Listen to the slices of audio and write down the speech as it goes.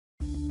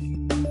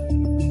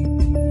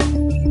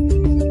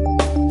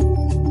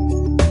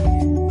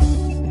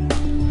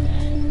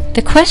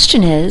The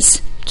question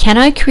is, can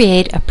I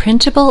create a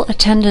printable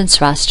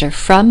attendance roster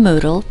from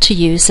Moodle to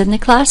use in the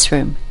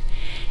classroom?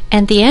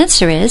 And the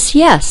answer is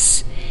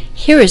yes.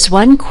 Here is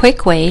one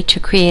quick way to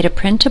create a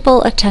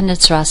printable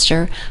attendance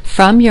roster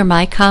from your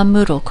MyComm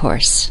Moodle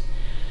course.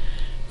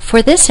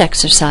 For this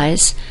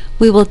exercise,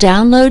 we will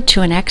download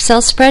to an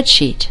Excel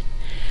spreadsheet,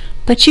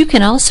 but you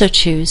can also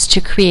choose to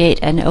create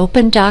an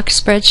open doc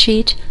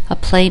spreadsheet, a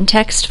plain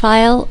text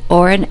file,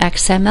 or an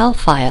XML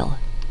file.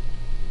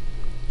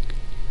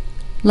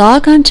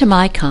 Log on to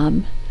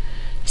MyComm,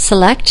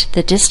 select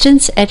the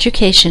Distance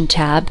Education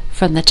tab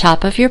from the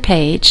top of your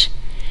page,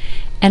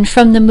 and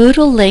from the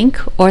Moodle link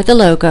or the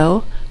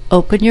logo,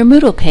 open your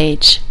Moodle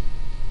page.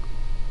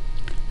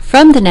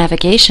 From the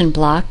navigation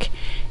block,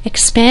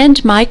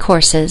 expand My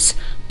Courses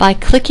by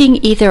clicking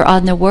either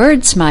on the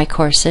words My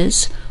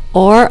Courses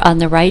or on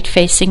the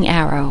right-facing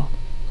arrow.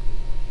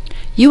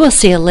 You will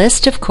see a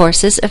list of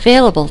courses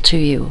available to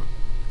you.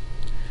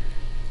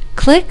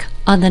 Click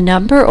on the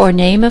number or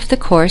name of the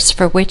course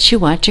for which you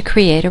want to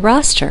create a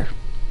roster.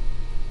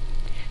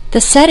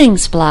 The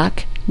Settings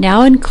block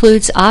now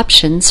includes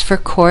options for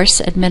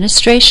course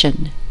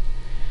administration.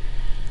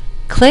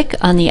 Click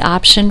on the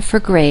option for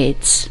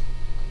grades.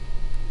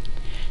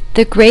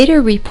 The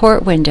Grader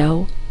Report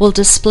window will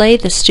display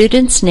the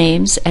students'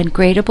 names and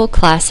gradable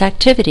class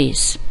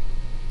activities.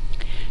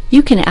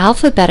 You can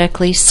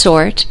alphabetically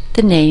sort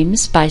the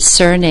names by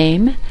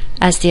surname,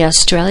 as the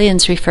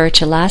Australians refer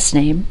to last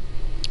name,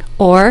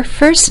 or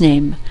first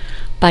name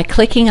by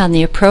clicking on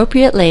the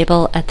appropriate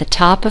label at the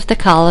top of the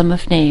column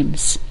of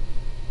names.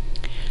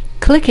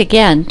 Click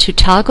again to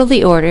toggle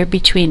the order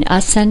between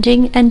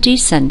ascending and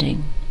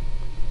descending.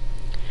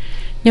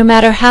 No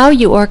matter how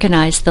you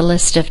organize the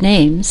list of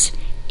names,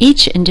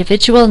 each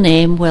individual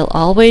name will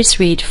always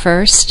read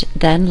first,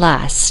 then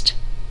last.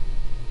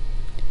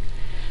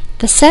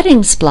 The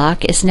Settings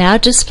block is now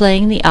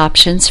displaying the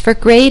options for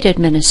grade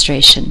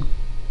administration.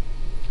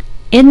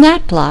 In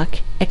that block,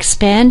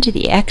 expand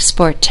the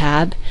Export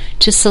tab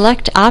to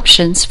select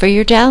options for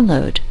your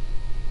download.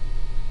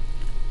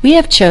 We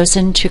have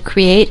chosen to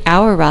create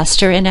our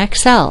roster in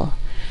Excel,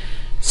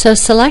 so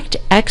select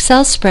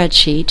Excel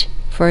Spreadsheet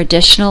for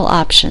additional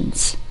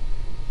options.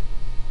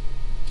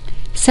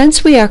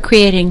 Since we are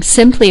creating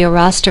simply a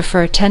roster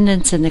for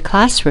attendance in the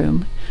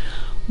classroom,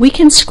 we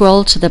can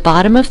scroll to the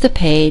bottom of the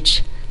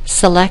page,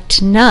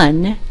 select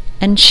None,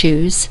 and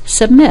choose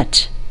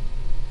Submit.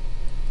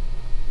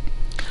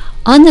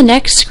 On the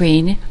next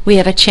screen, we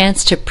have a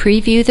chance to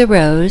preview the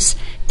rows,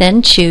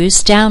 then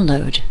choose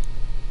Download.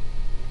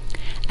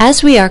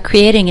 As we are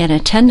creating an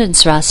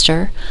attendance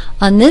roster,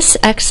 on this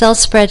Excel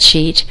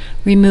spreadsheet,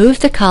 remove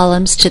the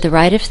columns to the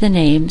right of the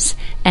names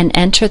and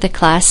enter the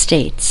class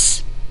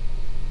dates.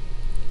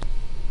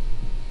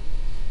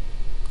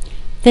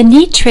 The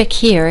neat trick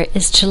here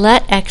is to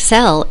let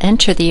Excel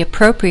enter the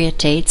appropriate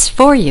dates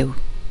for you.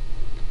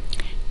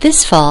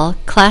 This fall,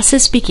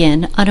 classes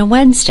begin on a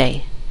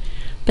Wednesday,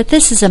 but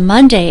this is a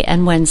Monday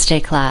and Wednesday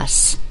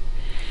class.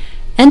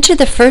 Enter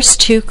the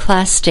first two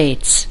class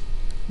dates,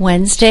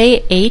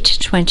 Wednesday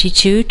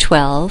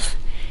 8/22/12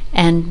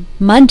 and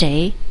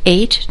Monday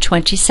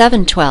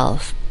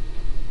 8/27/12,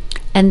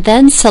 and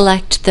then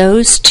select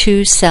those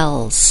two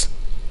cells.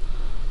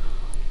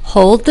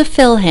 Hold the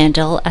fill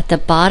handle at the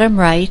bottom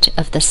right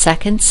of the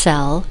second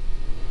cell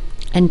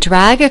and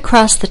drag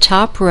across the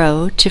top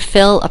row to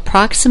fill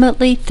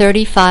approximately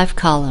 35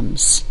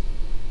 columns.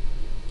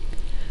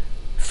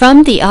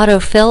 From the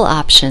autofill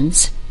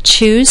options,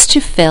 choose to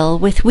fill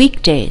with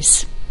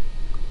weekdays.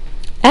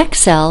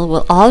 Excel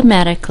will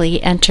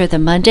automatically enter the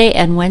Monday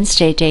and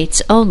Wednesday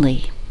dates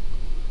only.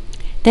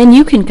 Then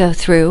you can go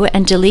through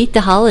and delete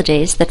the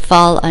holidays that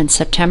fall on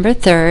September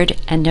 3rd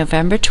and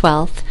November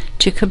 12th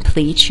to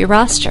complete your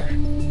roster.